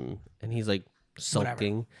and Shim, and he's like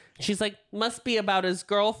sulking. Whatever. She's like, must be about his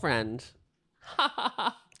girlfriend.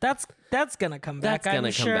 That's gonna come back. That's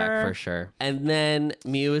gonna come back for sure. And then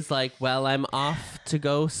Mew is like, well, I'm off to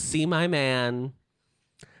go see my man.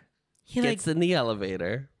 He gets in the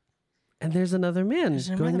elevator, and there's another man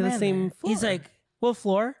going to the same floor. He's like, what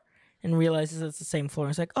floor? And realizes it's the same floor.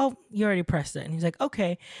 He's like, oh, you already pressed it. And he's like,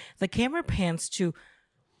 okay. The camera pans to,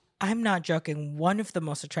 I'm not joking, one of the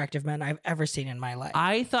most attractive men I've ever seen in my life.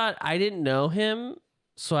 I thought, I didn't know him,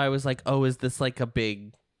 so I was like, oh, is this like a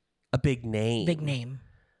big name? Big name.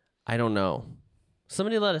 I don't know.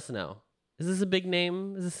 Somebody let us know. Is this a big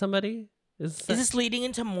name? Is this somebody? Is this leading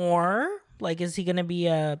into more? Like, is he going to be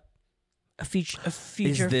a future?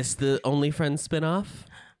 Is this the Only Friends spinoff?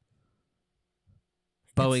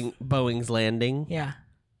 Boeing's Landing. Yeah.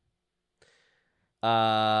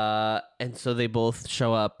 And so they both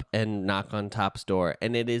show up and knock on Top's door,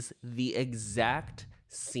 and it is the exact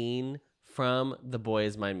scene from the Boy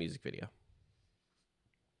Is Mine music video.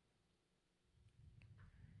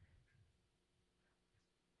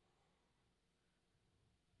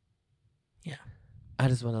 Yeah. I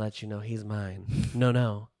just want to let you know he's mine.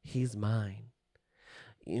 No, he's mine.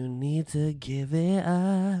 You need to give it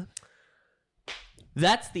up.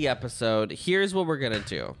 That's the episode. Here's what we're gonna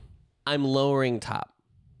do. I'm lowering Top.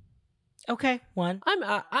 Okay, one.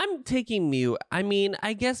 I'm taking Mew. I mean,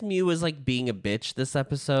 I guess Mew was like being a bitch this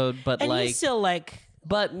episode, but and like, he's still like.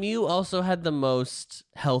 But Mew also had the most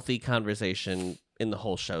healthy conversation in the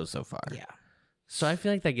whole show so far. Yeah. So I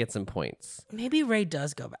feel like that gets him points. Maybe Ray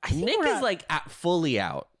does go back. I think Nick is like fully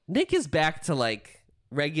out. Nick is back to like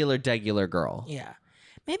regular girl. Yeah.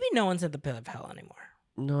 Maybe no one's at the pit of hell anymore.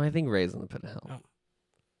 No, I think Ray's in the pit of hell. Oh.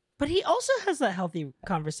 But he also has that healthy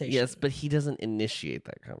conversation. Yes, but he doesn't initiate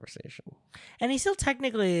that conversation. And he still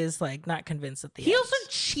technically is like not convinced at the end. He also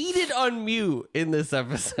cheated on Mew in this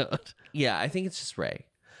episode. Yeah, I think it's just Ray.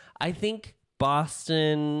 I think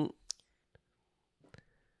Boston.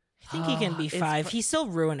 I think he can be 5. He still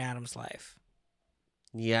ruined Adam's life.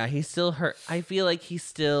 Yeah, he still hurt. I feel like he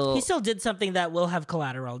still did something that will have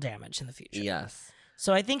collateral damage in the future. Yes.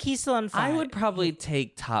 So I think he's still on 5. I would probably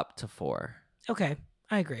take Top to 4. Okay,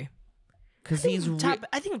 I agree. Because he's I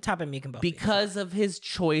think Top and Mew can both because of his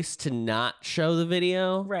choice to not show the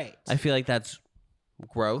video. Right. I feel like that's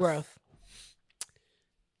growth.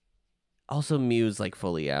 Also, Mew's like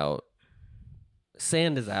fully out.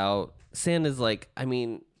 Sand is out. Sand is like, I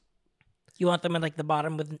mean, you want them at like the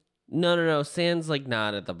bottom with no. Sand's like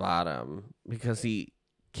not at the bottom because he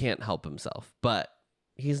can't help himself. But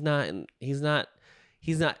he's not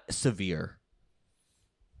severe.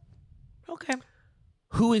 Okay.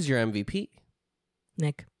 Who is your MVP?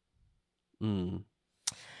 Nick. Mr.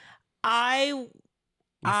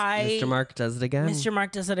 Mr. Mark does it again. Mr.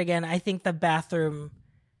 Mark does it again. I think the bathroom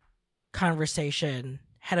conversation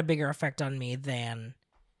had a bigger effect on me than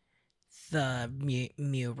the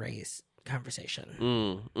Mew Ray's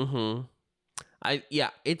conversation.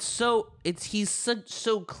 He's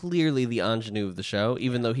so clearly the ingenue of the show,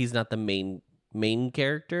 even though he's not the main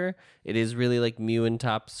character. It is really like Mew and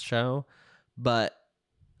Top's show, but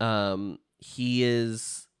he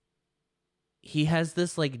has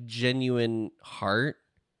this like genuine heart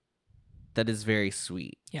that is very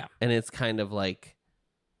sweet. Yeah. And it's kind of like,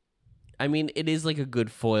 I mean, it is like a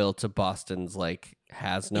good foil to Boston's like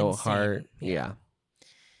has no heart. Yeah.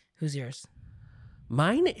 Who's yours?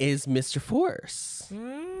 Mine is Mr. Force.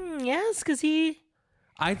 Yes, because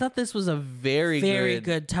I thought this was a very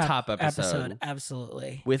good top episode.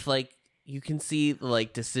 Absolutely. With like, You can see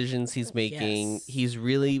like decisions he's making. Yes. He's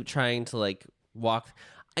really trying to like walk.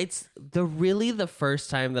 It's the first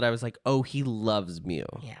time that I was like, oh, he loves Mew.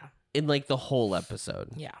 Yeah. In like the whole episode.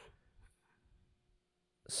 Yeah.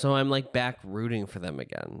 So I'm like back rooting for them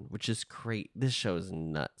again, which is great. This show is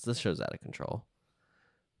nuts. This show's out of control.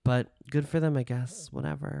 But good for them, I guess.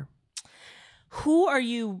 Whatever. Who are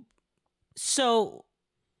you? So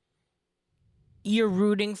you're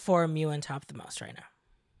rooting for Mew and Top the most right now.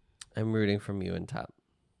 I'm rooting for Mew and Top.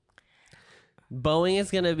 Boeing is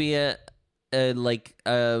gonna be a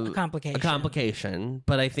complication,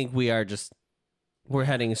 but I think we're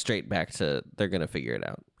heading straight back to they're gonna figure it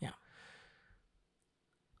out. Yeah.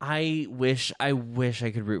 I wish I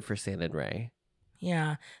could root for Sand and Ray.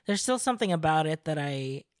 Yeah, there's still something about it that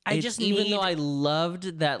I just need. Even though I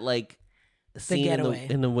loved that like scene getaway.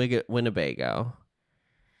 in the Winnebago.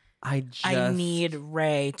 I need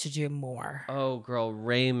Ray to do more. Oh, girl,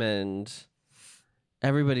 Raymond.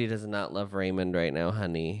 Everybody does not love Raymond right now,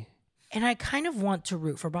 honey. And I kind of want to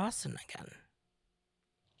root for Boston again.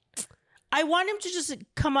 I want him to just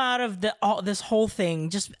come out of this whole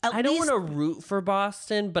thing. I don't want to root for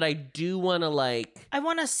Boston, but I do want to like. I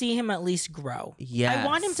want to see him at least grow. Yes. I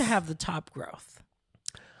want him to have the Top growth.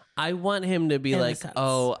 I want him to be like,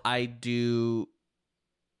 oh, I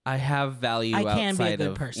have value outside of. I can be a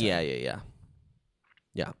good person. Yeah.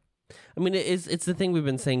 I mean, it's the thing we've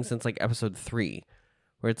been saying since like episode 3,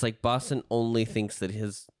 where it's like Boston only thinks that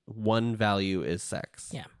his one value is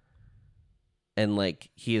sex. Yeah. And like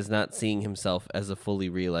he is not seeing himself as a fully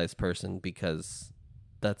realized person because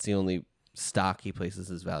that's the only stock he places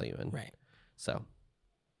his value in. Right. So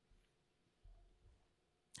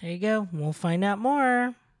there you go. We'll find out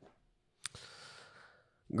more.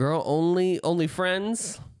 Girl, only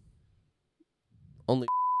friends. Only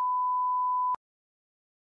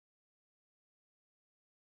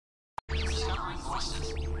Discovering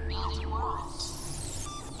voices, building worlds.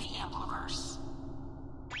 The Ampliverse.